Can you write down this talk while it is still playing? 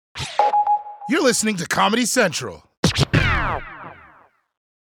You're listening to Comedy Central.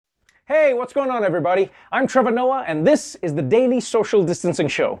 Hey, what's going on, everybody? I'm Trevor Noah, and this is the Daily Social Distancing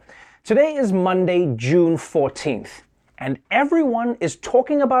Show. Today is Monday, June 14th, and everyone is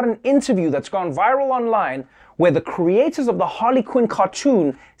talking about an interview that's gone viral online where the creators of the Harley Quinn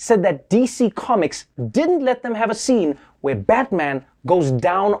cartoon said that DC Comics didn't let them have a scene where Batman goes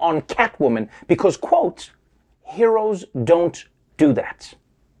down on Catwoman because, quote, heroes don't do that.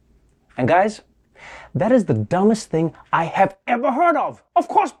 And guys, that is the dumbest thing I have ever heard of. Of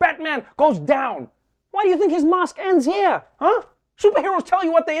course Batman goes down. Why do you think his mask ends here, huh? Superheroes tell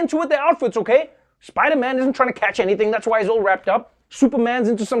you what they're into with their outfits, okay? Spider-Man isn't trying to catch anything, that's why he's all wrapped up. Superman's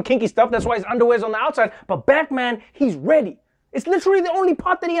into some kinky stuff, that's why his underwear's on the outside. But Batman, he's ready. It's literally the only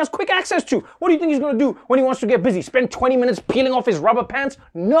part that he has quick access to. What do you think he's gonna do when he wants to get busy? Spend 20 minutes peeling off his rubber pants?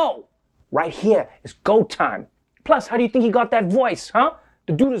 No! Right here is go time. Plus, how do you think he got that voice, huh?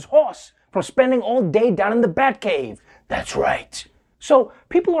 The dude is hoarse from spending all day down in the Batcave. That's right. So,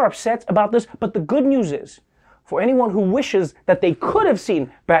 people are upset about this, but the good news is, for anyone who wishes that they could have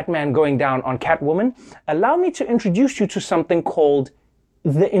seen Batman going down on Catwoman, allow me to introduce you to something called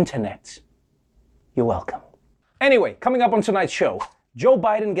the internet. You're welcome. Anyway, coming up on tonight's show, Joe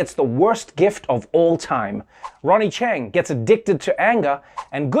Biden gets the worst gift of all time. Ronnie Chang gets addicted to anger,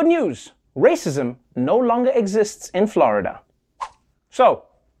 and good news, racism no longer exists in Florida. So,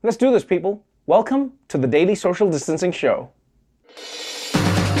 let's do this, people. Welcome to the Daily Social Distancing Show.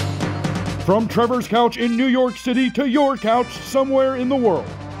 From Trevor's couch in New York City to your couch somewhere in the world,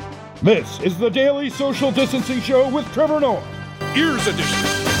 this is the Daily Social Distancing Show with Trevor Noah. Ears Edition.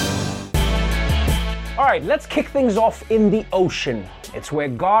 All right, let's kick things off in the ocean. It's where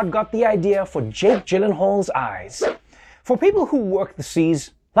God got the idea for Jake Gyllenhaal's eyes. For people who work the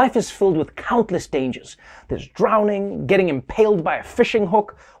seas, life is filled with countless dangers. There's drowning, getting impaled by a fishing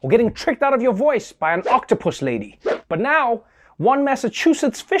hook, or getting tricked out of your voice by an octopus lady. But now, one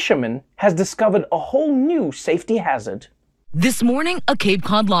Massachusetts fisherman has discovered a whole new safety hazard. This morning, a Cape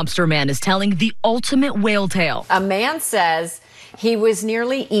Cod lobster man is telling the ultimate whale tale. A man says he was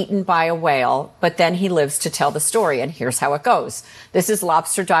nearly eaten by a whale, but then he lives to tell the story, and here's how it goes. This is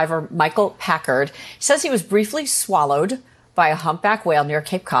lobster diver Michael Packard. He says he was briefly swallowed by a humpback whale near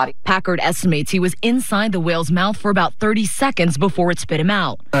Cape Cod. Packard estimates he was inside the whale's mouth for about 30 seconds before it spit him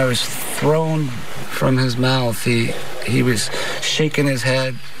out. I was thrown from his mouth. He was shaking his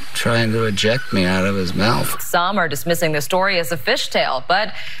head, trying to eject me out of his mouth. Some are dismissing the story as a fishtale,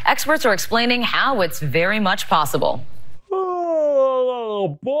 but experts are explaining how it's very much possible.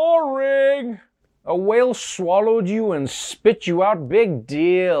 Oh, boring. A whale swallowed you and spit you out, big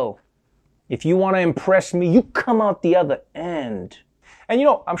deal. If you want to impress me, you come out the other end. And you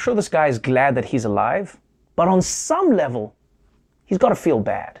know, I'm sure this guy is glad that he's alive, but on some level, he's got to feel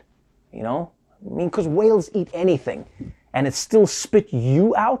bad, you know? I mean, because whales eat anything, and it still spit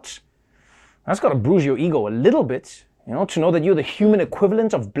you out? That's got to bruise your ego a little bit, you know, to know that you're the human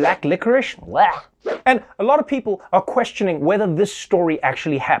equivalent of black licorice. Blah. And a lot of people are questioning whether this story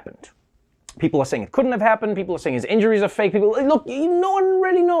actually happened. People are saying it couldn't have happened. People are saying his injuries are fake. People, look, no one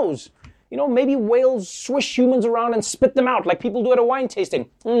really knows. You know, maybe whales swish humans around and spit them out like people do at a wine tasting.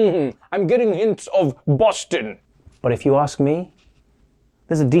 I'm getting hints of Boston. But if you ask me,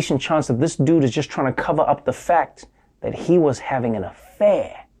 there's a decent chance that this dude is just trying to cover up the fact that he was having an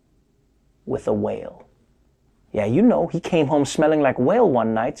affair with a whale. Yeah, you know, he came home smelling like whale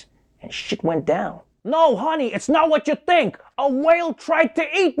one night and shit went down. No, honey, it's not what you think. A whale tried to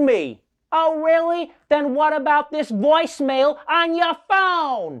eat me. Oh, really? Then what about this voicemail on your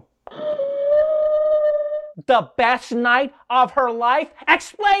phone? The best night of her life?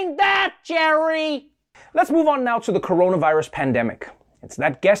 Explain that, Jerry! Let's move on now to the coronavirus pandemic. It's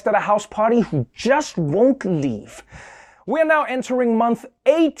that guest at a house party who just won't leave. We're now entering month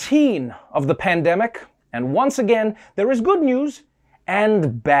 18 of the pandemic, and once again, there is good news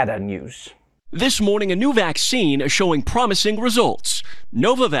and badder news. This morning, a new vaccine is showing promising results.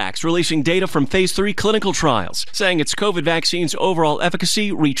 Novavax releasing data from phase 3 clinical trials, saying its COVID vaccine's overall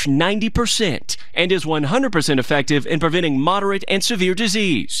efficacy reached 90% and is 100% effective in preventing moderate and severe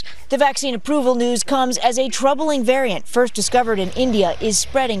disease. The vaccine approval news comes as a troubling variant, first discovered in India, is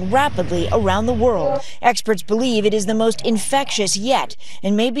spreading rapidly around the world. Experts believe it is the most infectious yet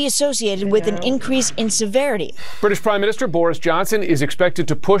and may be associated with an increase in severity. British Prime Minister Boris Johnson is expected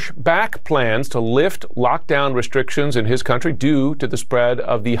to push back plans to lift lockdown restrictions in his country due to the spread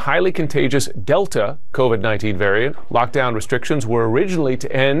of the highly contagious Delta COVID-19 variant. Lockdown restrictions were originally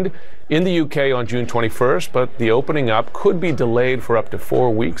to end in the UK on June 21st, but the opening up could be delayed for up to 4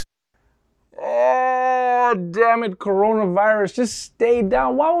 weeks. Oh, God damn it, coronavirus, just stay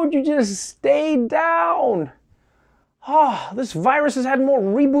down. Why would you just stay down? This virus has had more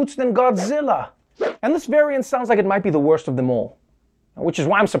reboots than Godzilla. And this variant sounds like it might be the worst of them all. Which is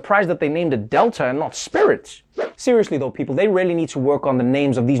why I'm surprised that they named it Delta and not Spirit. Seriously though, people, they really need to work on the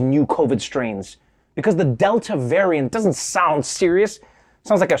names of these new COVID strains. Because the Delta variant doesn't sound serious. It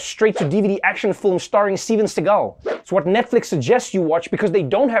sounds like a straight-to-DVD action film starring Steven Seagal. It's what Netflix suggests you watch because they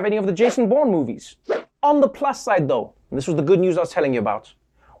don't have any of the Jason Bourne movies. On the plus side though, and this was the good news I was telling you about,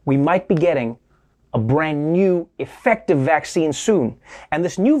 we might be getting a brand new effective vaccine soon. And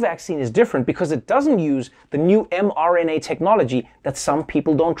this new vaccine is different because it doesn't use the new mRNA technology that some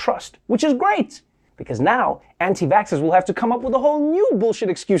people don't trust, which is great. Because now anti-vaxxers will have to come up with a whole new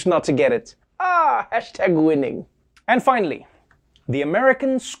bullshit excuse not to get it. Hashtag winning. And finally, the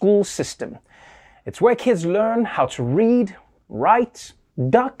American school system. It's where kids learn how to read, write,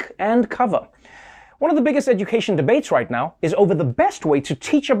 duck, and cover. One of the biggest education debates right now is over the best way to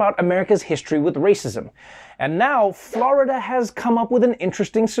teach about America's history with racism. And now Florida has come up with an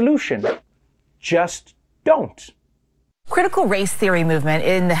interesting solution. Just don't. Critical race theory movement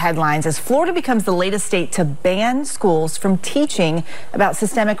in the headlines as Florida becomes the latest state to ban schools from teaching about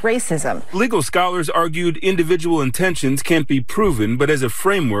systemic racism. Legal scholars argued individual intentions can't be proven, but as a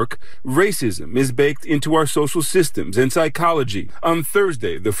framework, racism is baked into our social systems and psychology. On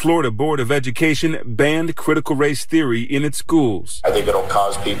Thursday, the Florida Board of Education banned critical race theory in its schools. I think it'll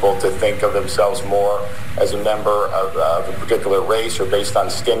cause people to think of themselves more as a member of a particular race or based on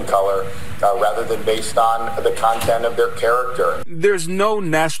skin color rather than based on the content of their character. There's no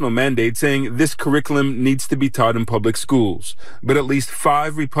national mandate saying this curriculum needs to be taught in public schools, but at least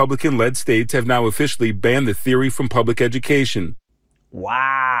 5 Republican-led states have now officially banned the theory from public education.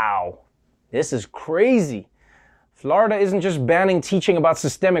 Wow, this is crazy. Florida isn't just banning teaching about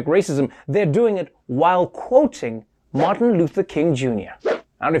systemic racism, they're doing it while quoting Martin Luther King Jr.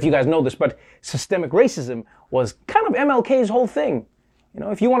 I don't know if you guys know this, but systemic racism was kind of MLK's whole thing. You know,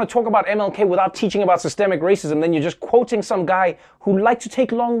 if you want to talk about MLK without teaching about systemic racism, then you're just quoting some guy who liked to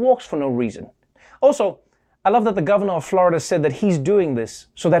take long walks for no reason. Also, I love that the governor of Florida said that he's doing this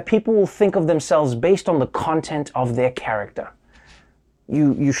so that people will think of themselves based on the content of their character.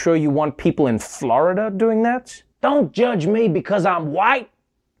 You sure you want people in Florida doing that? Don't judge me because I'm white.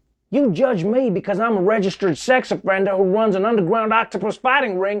 You judge me because I'm a registered sex offender who runs an underground octopus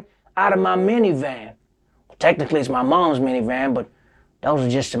fighting ring out of my minivan. Well, technically it's my mom's minivan, but those are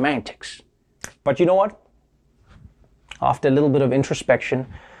just semantics. But you know what? After a little bit of introspection,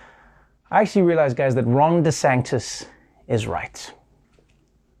 I actually realized, guys, that Ron DeSantis is right.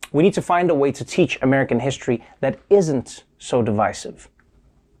 We need to find a way to teach American history that isn't so divisive.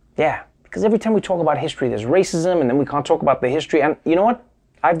 Yeah, because every time we talk about history, there's racism, and then we can't talk about the history. And you know what?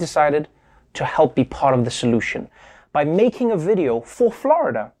 I've decided to help be part of the solution by making a video for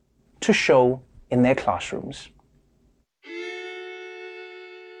Florida to show in their classrooms.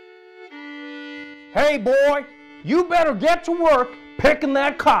 Hey boy, you better get to work picking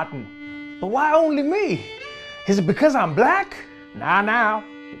that cotton. But why only me? Is it because I'm black? Now,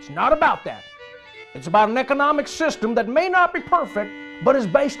 it's not about that. It's about an economic system that may not be perfect, but is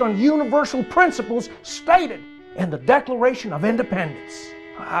based on universal principles stated in the Declaration of Independence.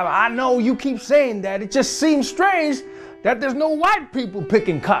 I know you keep saying that. It just seems strange that there's no white people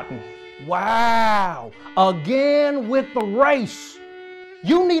picking cotton. Wow, again with the race.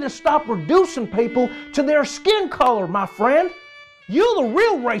 You need to stop reducing people to their skin color, my friend. You're the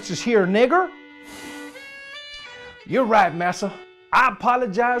real racist here, nigger. You're right, Massa. I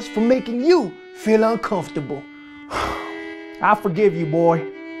apologize for making you feel uncomfortable. I forgive you, boy.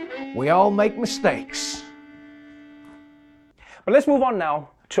 We all make mistakes. But let's move on now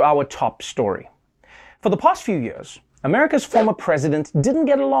to our top story. For the past few years, America's former president didn't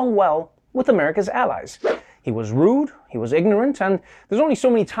get along well with America's allies. He was rude, he was ignorant, and there's only so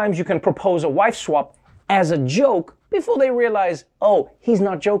many times you can propose a wife swap as a joke before they realize, oh, he's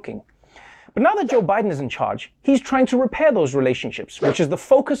not joking. But now that Joe Biden is in charge, he's trying to repair those relationships, which is the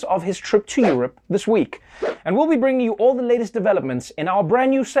focus of his trip to Europe this week. And we'll be bringing you all the latest developments in our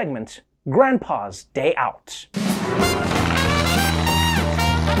brand new segment, Grandpa's Day Out.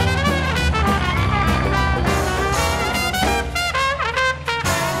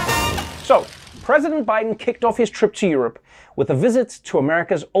 So, President Biden kicked off his trip to Europe with a visit to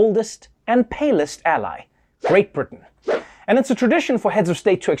America's oldest and palest ally, Great Britain. And it's a tradition for heads of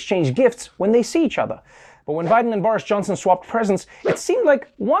state to exchange gifts when they see each other. But when Biden and Boris Johnson swapped presents, it seemed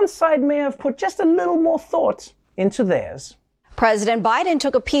like one side may have put just a little more thought into theirs. President Biden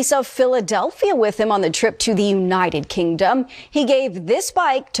took a piece of Philadelphia with him on the trip to the United Kingdom. He gave this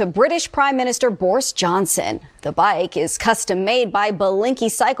bike to British Prime Minister Boris Johnson. The bike is custom made by Balinky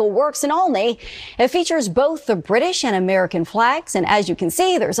Cycle Works in Olney. It features both the British and American flags, and as you can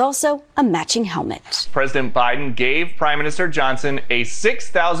see, there's also a matching helmet. President Biden gave Prime Minister Johnson a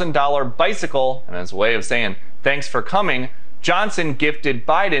 $6,000 bicycle, and as a way of saying thanks for coming, Johnson gifted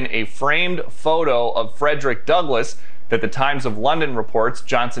Biden a framed photo of Frederick Douglass that the Times of London reports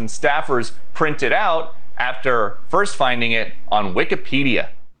Johnson's staffers printed out after first finding it on Wikipedia.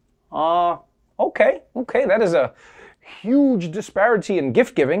 Okay, that is a huge disparity in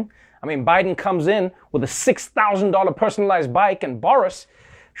gift giving. I mean, Biden comes in with a $6,000 personalized bike, and Boris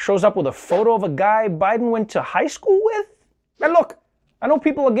shows up with a photo of a guy Biden went to high school with? And look, I know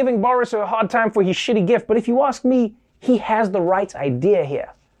people are giving Boris a hard time for his shitty gift, but if you ask me, he has the right idea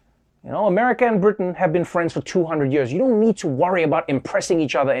here. You know, America and Britain have been friends for 200 years. You don't need to worry about impressing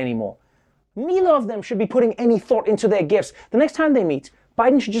each other anymore. Neither of them should be putting any thought into their gifts. The next time they meet,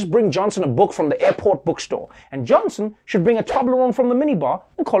 Biden should just bring Johnson a book from the airport bookstore, and Johnson should bring a Toblerone from the minibar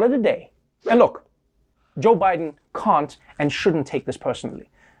and call it a day. And look, Joe Biden can't and shouldn't take this personally.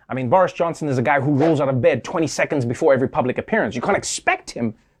 I mean, Boris Johnson is a guy who rolls out of bed 20 seconds before every public appearance. You can't expect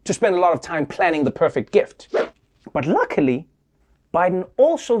him to spend a lot of time planning the perfect gift. But luckily, Biden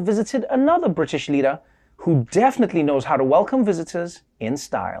also visited another British leader who definitely knows how to welcome visitors in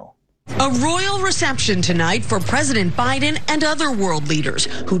style. A royal reception tonight for President Biden and other world leaders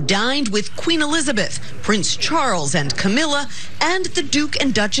who dined with Queen Elizabeth, Prince Charles and Camilla, and the Duke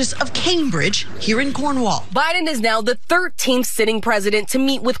and Duchess of Cambridge here in Cornwall. Biden is now the 13th sitting president to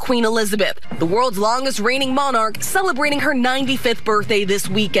meet with Queen Elizabeth, the world's longest reigning monarch, celebrating her 95th birthday this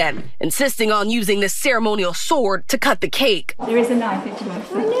weekend, insisting on using this ceremonial sword to cut the cake. There is a knife at your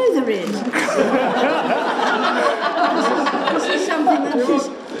foot. I know there is. This is something that is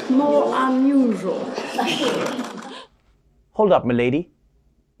more unusual. Hold up, milady.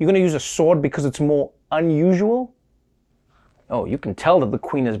 You're gonna use a sword because it's more unusual? Oh, you can tell that the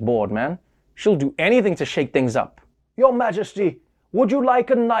Queen is bored, man. She'll do anything to shake things up. Your Majesty, would you like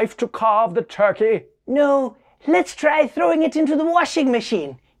a knife to carve the turkey? No, let's try throwing it into the washing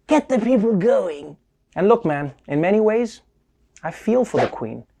machine. Get the people going. And look, man, in many ways, I feel for the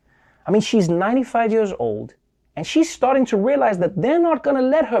Queen. I mean, she's 95 years old, and she's starting to realize that they're not going to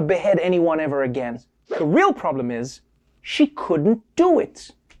let her behead anyone ever again. The real problem is, she couldn't do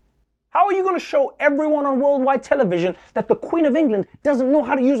it. How are you going to show everyone on worldwide television that the Queen of England doesn't know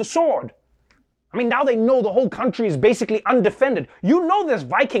how to use a sword? I mean, now they know the whole country is basically undefended. You know there's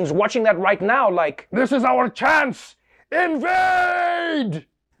Vikings watching that right now like, this is our chance! Invade!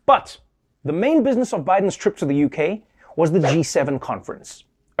 But the main business of Biden's trip to the UK was the G7 conference,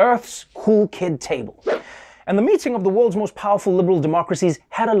 Earth's cool kid table. And the meeting of the world's most powerful liberal democracies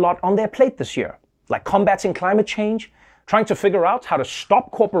had a lot on their plate this year, like combating climate change, trying to figure out how to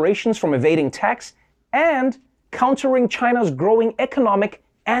stop corporations from evading tax, and countering China's growing economic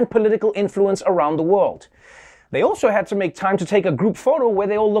and political influence around the world. They also had to make time to take a group photo where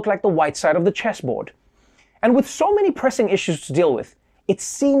they all look like the white side of the chessboard. And with so many pressing issues to deal with, it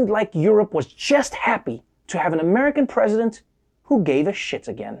seemed like Europe was just happy to have an American president who gave a shit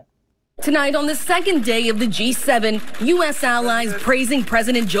again. Tonight, on the second day of the G7, U.S. allies praising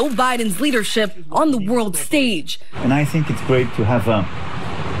President Joe Biden's leadership on the world stage. And I think it's great to have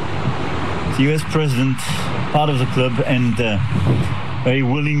the U.S. president part of the club and very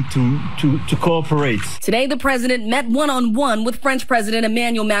willing to cooperate. Today, the president met one-on-one with French President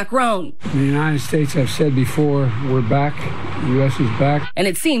Emmanuel Macron. The United States, I've said before, we're back. The U.S. is back. And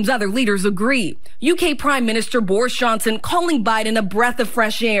it seems other leaders agree. UK Prime Minister Boris Johnson calling Biden a breath of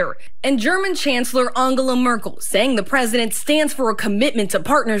fresh air. And German Chancellor Angela Merkel saying the president stands for a commitment to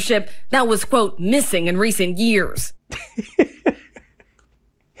partnership that was, quote, missing in recent years.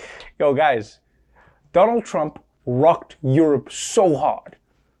 Yo, guys, Donald Trump rocked Europe so hard.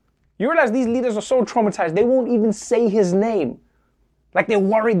 You realize these leaders are so traumatized, they won't even say his name. Like they're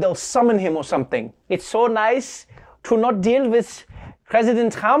worried they'll summon him or something. It's so nice to not deal with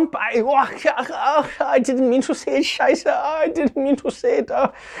President Trump. I didn't mean to say it, Scheiße. I didn't mean to say it.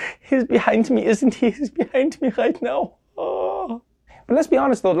 He's behind me, isn't he? He's behind me right now. Oh. But let's be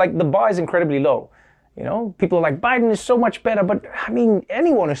honest though, like the bar is incredibly low. You know, people are like, Biden is so much better, but I mean,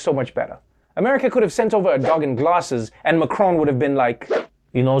 anyone is so much better. America could have sent over a dog in glasses and Macron would have been like,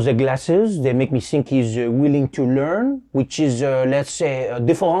 you know, the glasses, they make me think he's willing to learn, which is, let's say,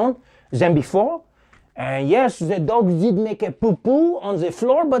 different than before. And yes, the dog did make a poo-poo on the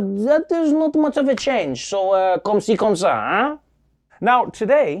floor, but that is not much of a change. So, comme ci, comme ça, huh? Now,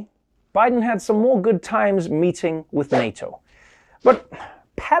 today, Biden had some more good times meeting with NATO. But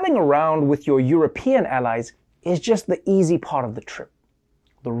palling around with your European allies is just the easy part of the trip.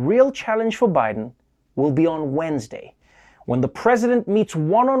 The real challenge for Biden will be on Wednesday, when the president meets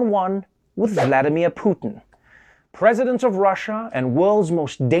one-on-one with Vladimir Putin, president of Russia and world's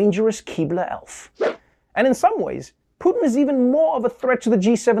most dangerous Keebler elf. And in some ways, Putin is even more of a threat to the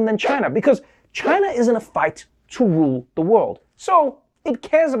G7 than China, because China is in a fight to rule the world. So it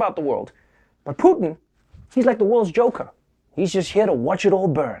cares about the world. But Putin, he's like the world's Joker. He's just here to watch it all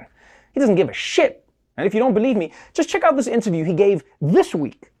burn. He doesn't give a shit. And if you don't believe me, just check out this interview he gave this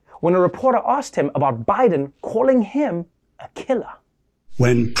week when a reporter asked him about Biden calling him a killer.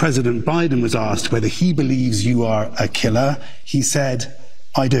 When President Biden was asked whether he believes you are a killer, he said,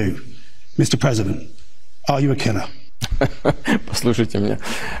 I do. Mr. President, are you a killer?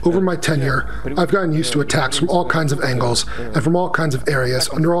 Over my tenure, I've gotten used to attacks from all kinds of angles and from all kinds of areas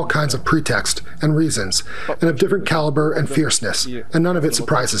under all kinds of pretext and reasons, and of different caliber and fierceness, and none of it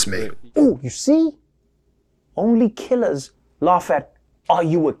surprises me. Oh, you see? Only killers laugh at, are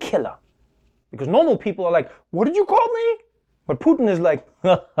you a killer? Because normal people are like, what did you call me? But Putin is like,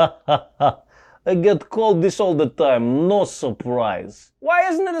 I get called this all the time, no surprise. Why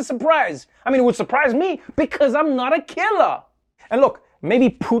isn't it a surprise? I mean, it would surprise me because I'm not a killer. And look, maybe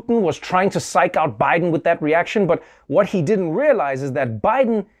Putin was trying to psych out Biden with that reaction, but what he didn't realize is that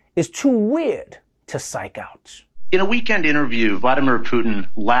Biden is too weird to psych out. In a weekend interview, Vladimir Putin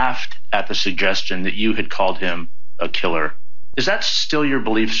laughed at the suggestion that you had called him a killer. Is that still your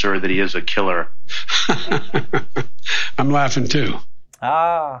belief, sir, that he is a killer? I'm laughing too.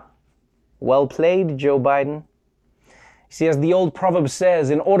 Ah. Well played, Joe Biden. See, as the old proverb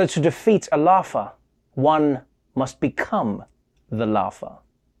says, in order to defeat a laugher, one must become the laugher.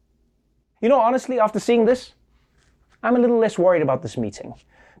 You know, honestly, after seeing this, I'm a little less worried about this meeting.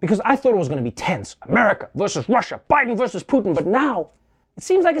 Because I thought it was going to be tense. America versus Russia, Biden versus Putin. But now, it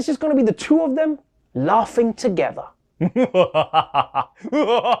seems like it's just going to be the two of them laughing together.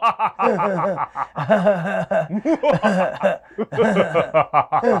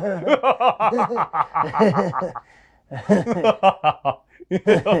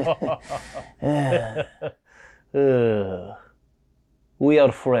 We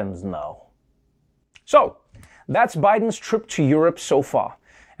are friends now. So, that's Biden's trip to Europe so far.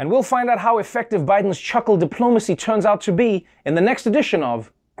 And we'll find out how effective Biden's chuckle diplomacy turns out to be in the next edition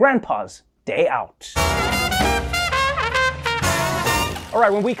of Grandpa's Day Out. All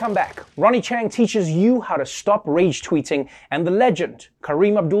right, when we come back, Ronnie Chang teaches you how to stop rage tweeting, and the legend,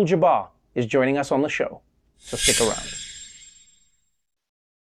 Kareem Abdul-Jabbar, is joining us on the show. So stick around.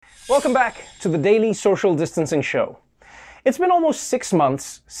 Welcome back to the Daily Social Distancing Show. It's been almost 6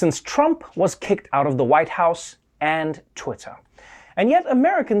 months since Trump was kicked out of the White House and Twitter. And yet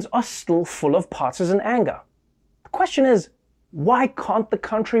Americans are still full of partisan anger. The question is, why can't the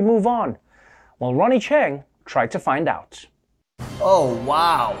country move on? Well, Ronnie Chang tried to find out. Oh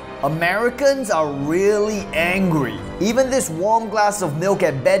wow, Americans are really angry. Even this warm glass of milk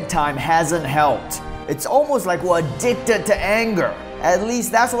at bedtime hasn't helped. It's almost like we're addicted to anger. At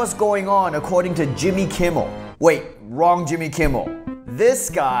least that's what's going on according to Jimmy Kimmel. Wait, wrong Jimmy Kimmel. This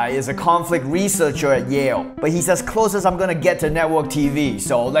guy is a conflict researcher at Yale, but he's as close as I'm gonna get to network TV,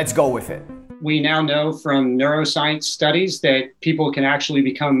 so let's go with it. We now know from neuroscience studies that people can actually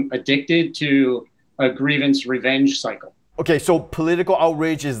become addicted to a grievance revenge cycle. Okay, so political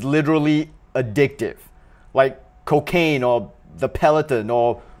outrage is literally addictive, like cocaine or the Peloton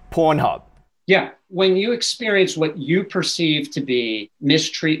or Pornhub. Yeah, when you experience what you perceive to be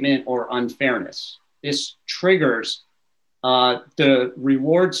mistreatment or unfairness, this triggers the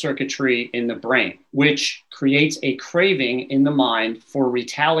reward circuitry in the brain, which creates a craving in the mind for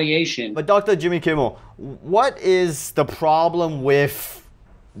retaliation. But Dr. Jimmy Kimmel, what is the problem with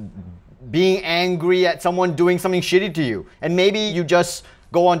being angry at someone doing something shitty to you? And maybe you just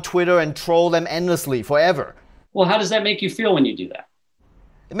go on Twitter and troll them endlessly forever. Well, how does that make you feel when you do that?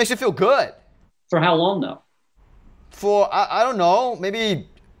 It makes you feel good. For how long, though? For, I don't know, maybe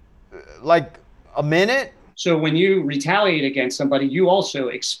like a minute. So when you retaliate against somebody, you also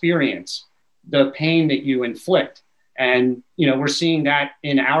experience the pain that you inflict. And, you know, we're seeing that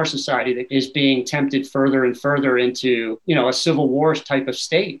in our society that is being tempted further and further into, you know, a civil war type of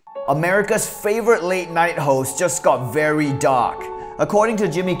state. America's favorite late night host just got very dark. According to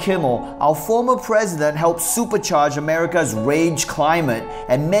Jimmy Kimmel, our former president helped supercharge America's rage climate,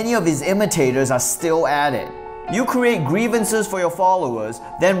 and many of his imitators are still at it. You create grievances for your followers,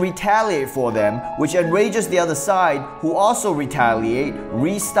 then retaliate for them, which enrages the other side, who also retaliate,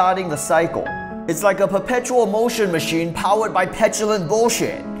 restarting the cycle. It's like a perpetual motion machine powered by petulant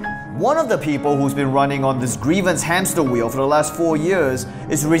bullshit. One of the people who's been running on this grievance hamster wheel for the last 4 years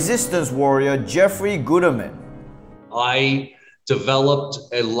is resistance warrior Jeffrey Guterman. I developed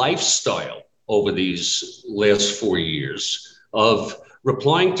a lifestyle over these last 4 years of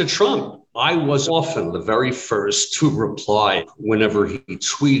replying to Trump. I was often the very first to reply whenever he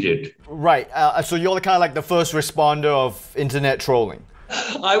tweeted. Right, so you're kind of like the first responder of internet trolling.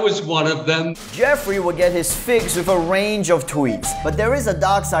 I was one of them. Jeffrey would get his fix with a range of tweets, but there is a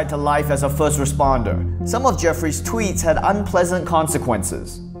dark side to life as a first responder. Some of Jeffrey's tweets had unpleasant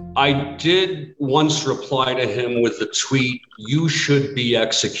consequences. I did once reply to him with the tweet, "You should be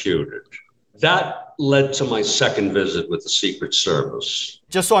executed." That led to my second visit with the Secret Service.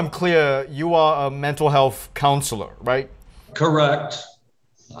 Just so I'm clear, you are a mental health counselor, right? Correct.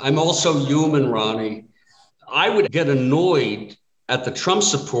 I'm also human, Ronnie. I would get annoyed at the Trump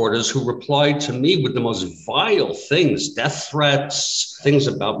supporters who replied to me with the most vile things, death threats, things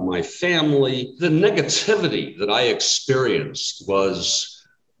about my family. The negativity that I experienced was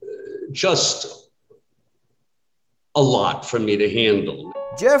just a lot for me to handle.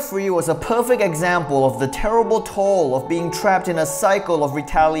 Jeffrey was a perfect example of the terrible toll of being trapped in a cycle of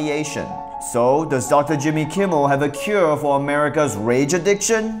retaliation. So, does Dr. Jimmy Kimmel have a cure for America's rage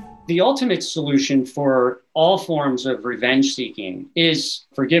addiction? The ultimate solution for all forms of revenge seeking is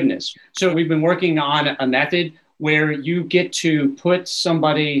forgiveness. So we've been working on a method where you get to put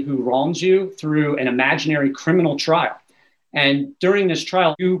somebody who wrongs you through an imaginary criminal trial. And during this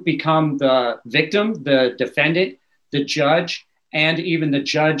trial, you become the victim, the defendant, the judge, and even the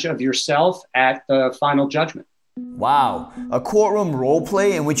judge of yourself at the final judgment. Wow, a courtroom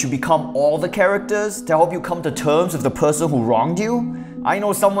roleplay in which you become all the characters to help you come to terms with the person who wronged you? I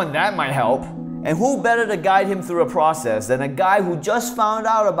know someone that might help. And who better to guide him through a process than a guy who just found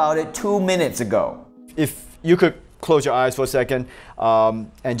out about it 2 minutes ago? If you could close your eyes for a second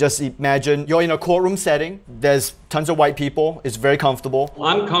and just imagine you're in a courtroom setting. There's tons of white people. It's very comfortable.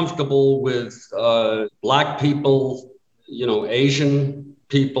 I'm comfortable with black people, Asian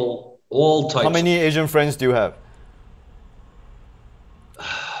people, all types. How many Asian friends do you have?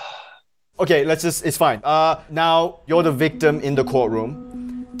 Okay, it's fine. Now you're the victim in the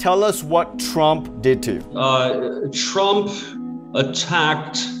courtroom. Tell us what Trump did to you. Trump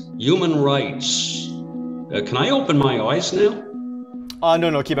attacked human rights. Can I open my eyes now?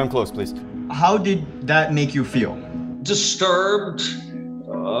 No, keep them closed, please. How did that make you feel? Disturbed,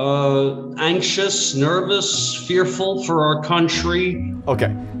 anxious, nervous, fearful for our country.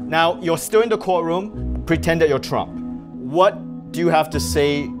 Okay, now you're still in the courtroom. Pretend that you're Trump. What do you have to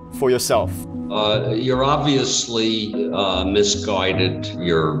say for yourself? You're obviously misguided.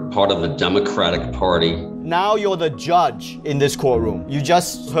 You're part of the Democratic Party. Now you're the judge in this courtroom. You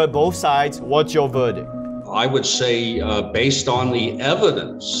just heard both sides. What's your verdict? I would say, based on the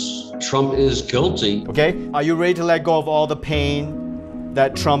evidence, Trump is guilty. Okay. Are you ready to let go of all the pain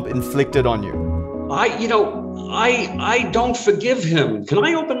that Trump inflicted on you? I don't forgive him. Can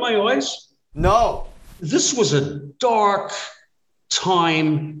I open my eyes? No. This was a dark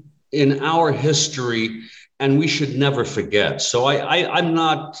time in our history, and we should never forget. So I'm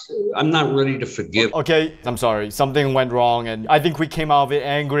not ready to forgive. Okay, I'm sorry. Something went wrong, and I think we came out of it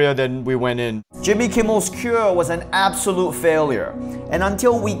angrier than we went in. Jimmy Kimmel's cure was an absolute failure. And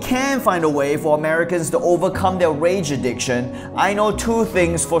until we can find a way for Americans to overcome their rage addiction, I know two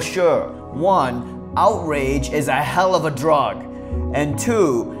things for sure. One, outrage is a hell of a drug. And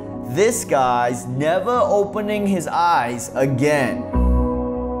two, this guy's never opening his eyes again.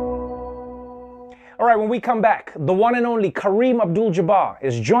 All right, when we come back, the one and only Kareem Abdul-Jabbar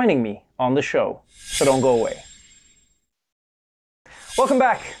is joining me on the show, so don't go away. Welcome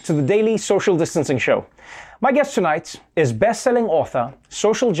back to the Daily Social Distancing Show. My guest tonight is best-selling author,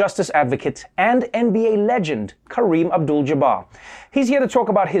 social justice advocate, and NBA legend, Kareem Abdul-Jabbar. He's here to talk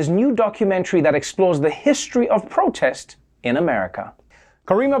about his new documentary that explores the history of protest in America.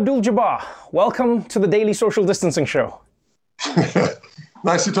 Kareem Abdul-Jabbar, welcome to the Daily Social Distancing Show.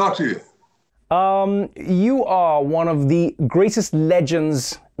 Nice to talk to you. You are one of the greatest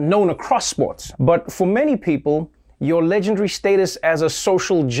legends known across sports, but for many people, your legendary status as a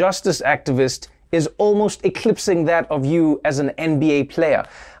social justice activist is almost eclipsing that of you as an NBA player.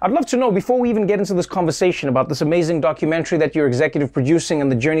 I'd love to know, before we even get into this conversation about this amazing documentary that you're executive producing and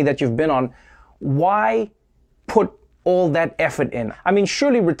the journey that you've been on, why put all that effort in? I mean,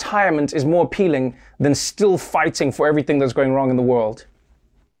 surely retirement is more appealing than still fighting for everything that's going wrong in the world.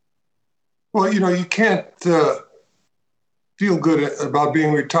 Well, you can't feel good about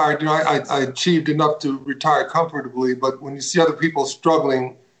being retired. I achieved enough to retire comfortably, but when you see other people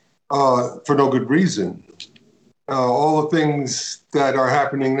struggling for no good reason, all the things that are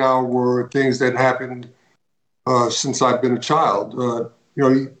happening now were things that happened since I've been a child.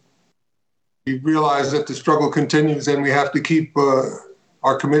 You realize that the struggle continues, and we have to keep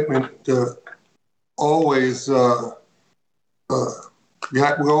our commitment always. We're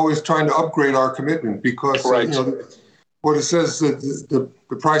always trying to upgrade our commitment because what it says that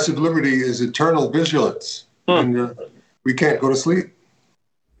the price of liberty is eternal vigilance, and we can't go to sleep.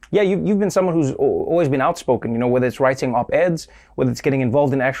 Yeah, you've been someone who's always been outspoken, whether it's writing op-eds, whether it's getting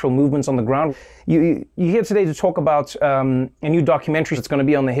involved in actual movements on the ground. You're here today to talk about a new documentary that's going to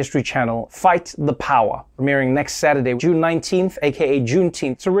be on the History Channel, Fight the Power, premiering next Saturday, June 19th, aka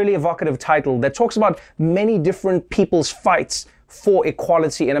Juneteenth. It's a really evocative title that talks about many different people's fights for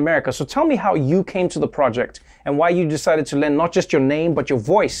equality in America. So tell me how you came to the project and why you decided to lend not just your name, but your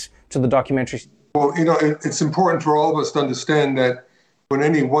voice to the documentary. Well, it's important for all of us to understand that when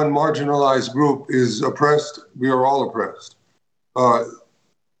any one marginalized group is oppressed, we are all oppressed.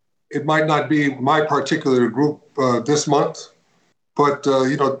 It might not be my particular group this month, but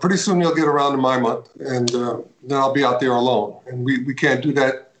pretty soon you'll get around to my month, and then I'll be out there alone. And we can't do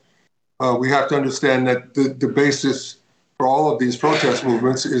that. We have to understand that the basis for all of these protest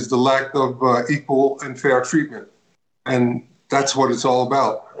movements is the lack of equal and fair treatment, and that's what it's all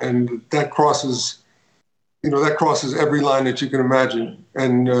about. And that crosses every line that you can imagine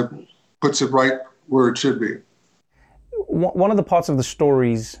and puts it right where it should be. One of the parts of the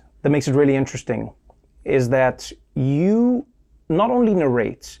stories that makes it really interesting is that you not only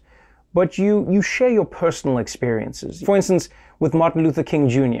narrate, but you share your personal experiences. For instance, with Martin Luther King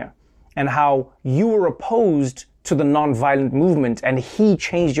Jr. and how you were opposed to the nonviolent movement and he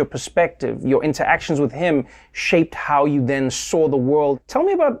changed your perspective. Your interactions with him shaped how you then saw the world. Tell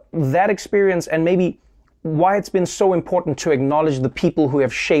me about that experience and maybe why it's been so important to acknowledge the people who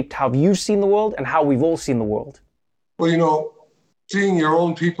have shaped how you've seen the world and how we've all seen the world. Well, seeing your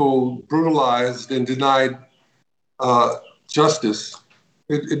own people brutalized and denied justice,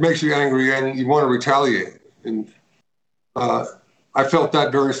 it makes you angry and you want to retaliate. And I felt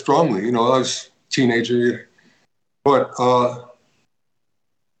that very strongly. I was a teenager, but I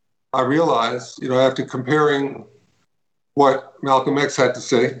realized, after comparing what Malcolm X had to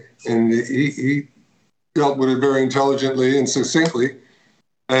say, and he dealt with it very intelligently and succinctly,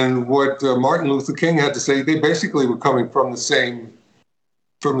 and what Martin Luther King had to say, they basically were coming from the same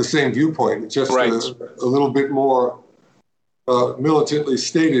viewpoint, just a little bit more militantly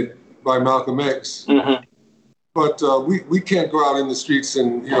stated by Malcolm X. Mm-hmm. But we can't go out in the streets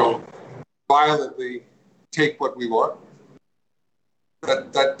and violently take what we want.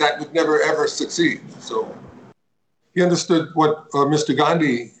 That would never ever succeed. So he understood what Mr.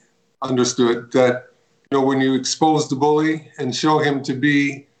 Gandhi understood, that when you expose the bully and show him to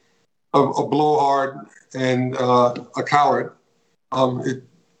be a blowhard and a coward, it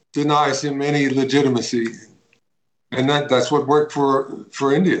denies him any legitimacy. And that's what worked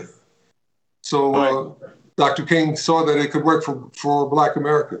for India. So Dr. King saw that it could work for Black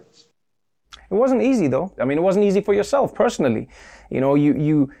Americans. It wasn't easy, though. I mean, it wasn't easy for yourself personally.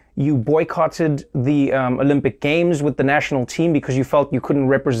 You boycotted the Olympic Games with the national team because you felt you couldn't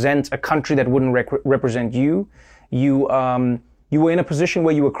represent a country that wouldn't represent you. You were in a position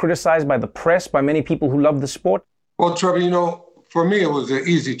where you were criticized by the press, by many people who love the sport. Well, Trevor, for me, it was an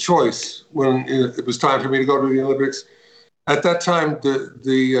easy choice when it was time for me to go to the Olympics. At that time,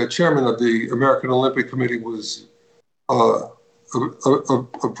 the chairman of the American Olympic Committee was a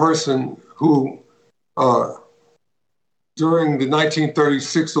person who, during the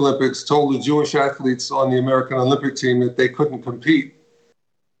 1936 Olympics, told the Jewish athletes on the American Olympic team that they couldn't compete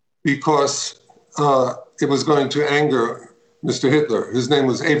because it was going to anger Mr. Hitler. His name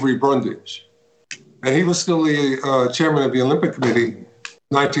was Avery Brundage. And he was still the chairman of the Olympic Committee,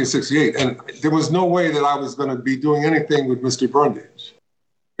 1968. And there was no way that I was going to be doing anything with Mr. Brundage,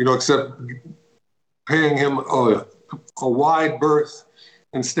 except paying him a wide berth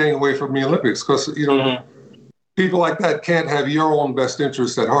and staying away from the Olympics. Because, people like that can't have your own best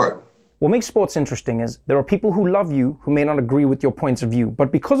interests at heart. What makes sports interesting is there are people who love you who may not agree with your points of view,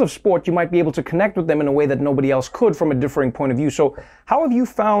 but because of sport, you might be able to connect with them in a way that nobody else could from a differing point of view. So how have you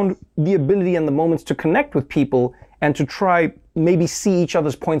found the ability and the moments to connect with people and to try maybe see each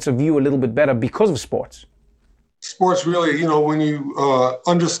other's points of view a little bit better because of sports? Sports really, when you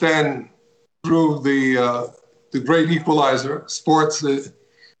understand through the great equalizer, sports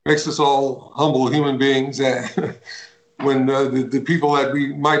makes us all humble human beings. When the people that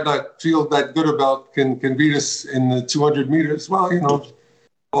we might not feel that good about can beat us in the 200 meters, well,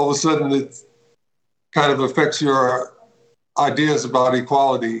 all of a sudden it kind of affects your ideas about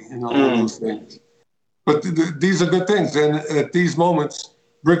equality and all those things. But these are good things. And at these moments,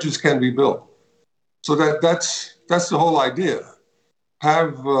 bridges can be built. So that's the whole idea.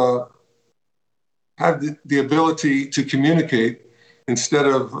 Have the ability to communicate instead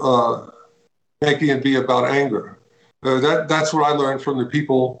of making it be about anger. That's what I learned from the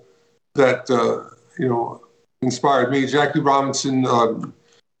people that inspired me. Jackie Robinson,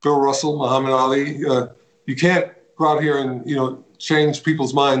 Bill Russell, Muhammad Ali. You can't go out here and change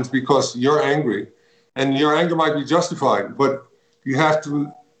people's minds because you're angry, and your anger might be justified. But you have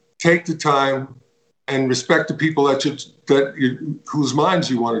to take the time and respect the people whose minds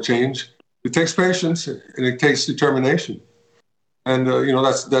you want to change. It takes patience and it takes determination, and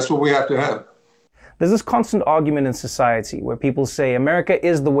that's what we have to have. There's this constant argument in society where people say America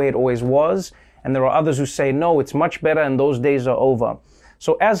is the way it always was, and there are others who say, no, it's much better and those days are over.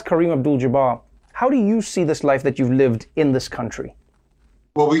 So as Kareem Abdul-Jabbar, how do you see this life that you've lived in this country?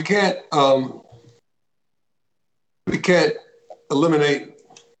 Well, we can't eliminate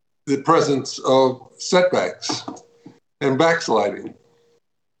the presence of setbacks and backsliding.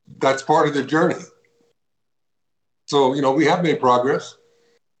 That's part of the journey. So, we have made progress,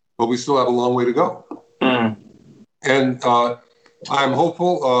 but we still have a long way to go. And I'm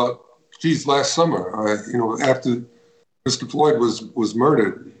hopeful. Last summer, after Mr. Floyd was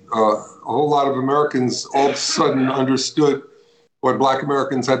murdered, a whole lot of Americans all of a sudden understood what Black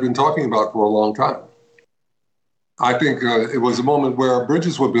Americans had been talking about for a long time. I think it was a moment where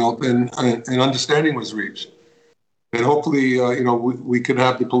bridges were built and understanding was reached. And hopefully, we can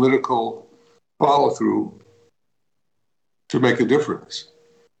have the political follow-through to make a difference.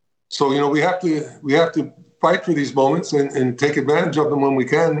 So, we have to fight for these moments and take advantage of them when we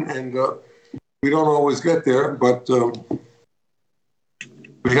can. And we don't always get there, but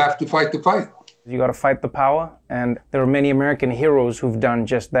we have to fight the fight. You got to fight the power. And there are many American heroes who've done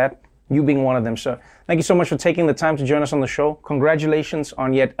just that, you being one of them. So thank you so much for taking the time to join us on the show. Congratulations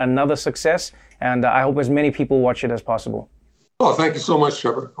on yet another success. And I hope as many people watch it as possible. Oh, thank you so much,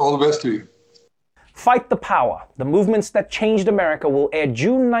 Trevor. All the best to you. Fight the Power, the movements that changed America, will air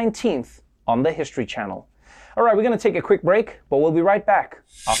June 19th on the History Channel. All right, we're going to take a quick break, but we'll be right back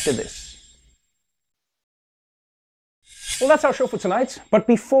after this. Well, that's our show for tonight. But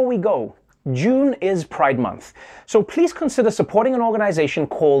before we go, June is Pride Month. So please consider supporting an organization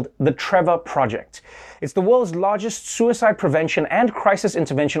called the Trevor Project. It's the world's largest suicide prevention and crisis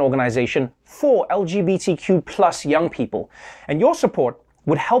intervention organization for LGBTQ+ young people. And your support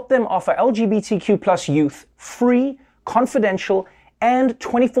would help them offer LGBTQ+ youth free, confidential, and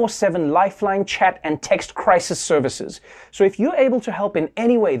 24/7 lifeline chat and text crisis services. So if you're able to help in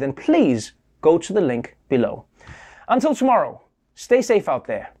any way, then please go to the link below. Until tomorrow, stay safe out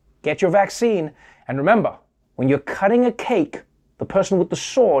there, get your vaccine, and remember, when you're cutting a cake, the person with the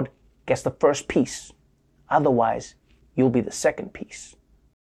sword gets the first piece. Otherwise, you'll be the second piece.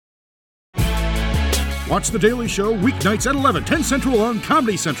 Watch The Daily Show weeknights at 11, 10 Central on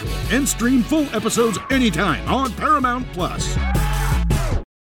Comedy Central, and stream full episodes anytime on Paramount+.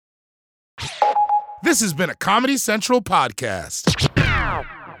 This has been a Comedy Central podcast.